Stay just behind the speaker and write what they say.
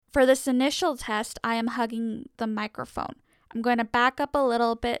For this initial test, I am hugging the microphone. I'm going to back up a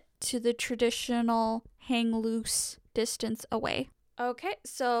little bit to the traditional hang loose distance away. Okay,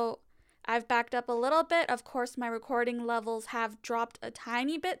 so I've backed up a little bit. Of course, my recording levels have dropped a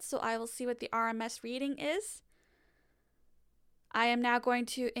tiny bit, so I will see what the RMS reading is. I am now going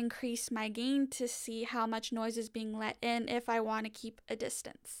to increase my gain to see how much noise is being let in if I want to keep a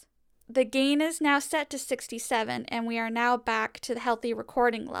distance. The gain is now set to 67, and we are now back to the healthy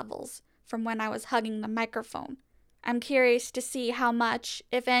recording levels from when I was hugging the microphone. I'm curious to see how much,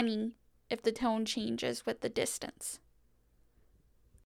 if any, if the tone changes with the distance.